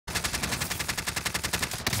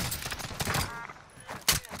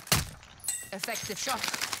Effective shot.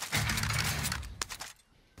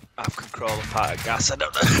 I've control of part of gas. I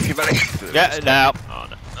don't know if you've any. Yeah, now. Oh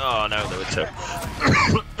no! Oh no, there were two.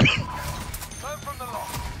 Learn from the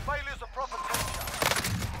loss. Failure's a proper teacher.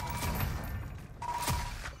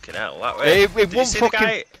 Fucking hell, that way. It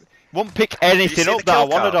won't pick anything up that I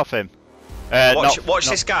wanted off him. Watch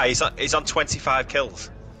this guy. He's on 25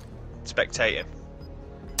 kills. Spectate him.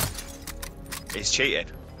 He's cheating.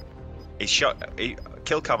 He shot.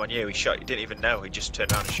 Kill cam on you. He shot. You didn't even know. He just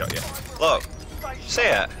turned around and shot you. Look. See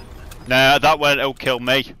it? Nah, that won't kill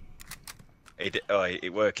me. It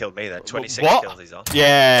were killed me then. 26 what? kills he's on.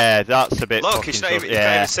 Yeah, that's a bit. Look, he's not even. You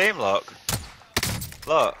can't even see him. Look.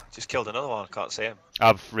 Look, just killed another one. I can't see him.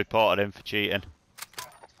 I've reported him for cheating.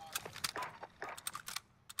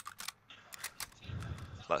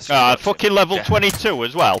 Fucking level 22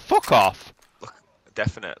 as well. Fuck off. Look,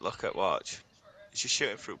 definite. Look at watch. He's just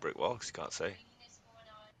shooting through brick walls. You can't see.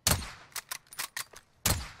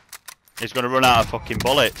 He's gonna run out of fucking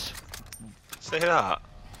bullets. See that?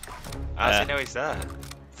 How does he know he's there?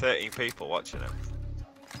 13 people watching him.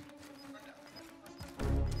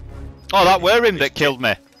 Oh, that were him that killed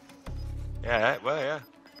me. Yeah, well, yeah.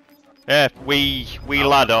 Yeah, wee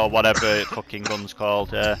lad or whatever fucking gun's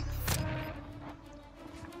called. Yeah.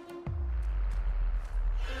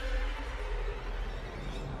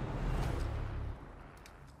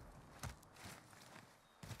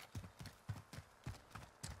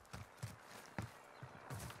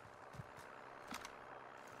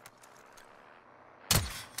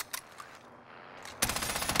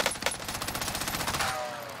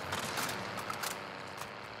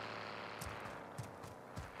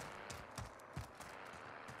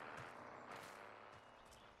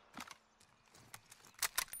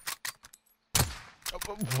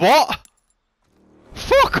 What?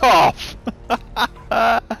 Fuck off!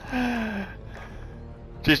 I'm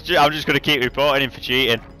just gonna keep reporting him for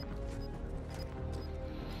cheating.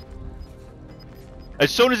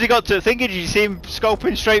 As soon as he got to thinking, did you see him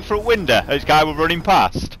scoping straight through a window as guy was running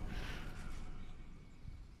past?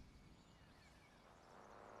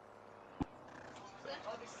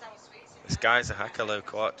 This guy's a hacker,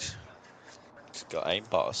 Luke, watch. He's got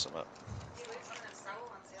aimbot or something.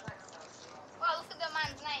 Oh, look at the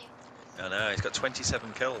man's name. I know, he's got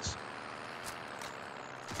 27 kills.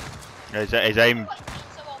 His aim. How did you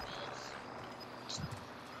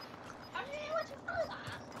know where to throw that?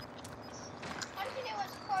 How did you know where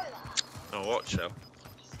to throw that? Oh, watch though.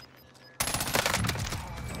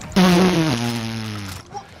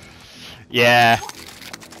 Yeah.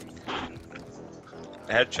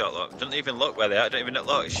 A headshot, look. Doesn't even look where they are. Don't even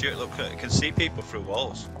look. Shoot, look. You can see people through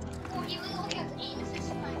walls. Well, he was looking at the aim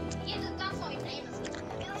assist. That's not his aim assist.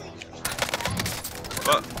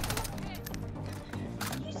 What?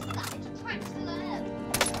 You said that. It's a track to the head.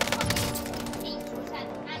 Aim to his head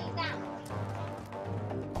and he's down.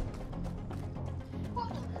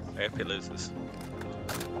 I hope he loses.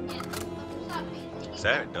 Yeah. It's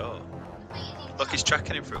there at door. Look, he's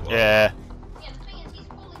tracking him through walls. Yeah. Yeah, the thing is, he's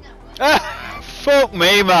probably gonna win. Ah, fuck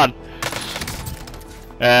me, man.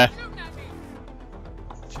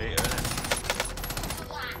 Cheater, innit?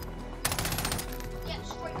 Yeah,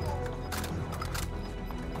 straight forward.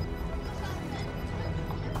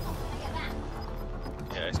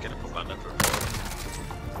 Yeah, he's gonna put my number for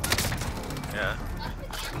Yeah.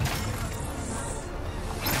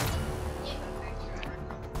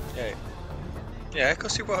 Yeah. Yeah, of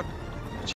course he won.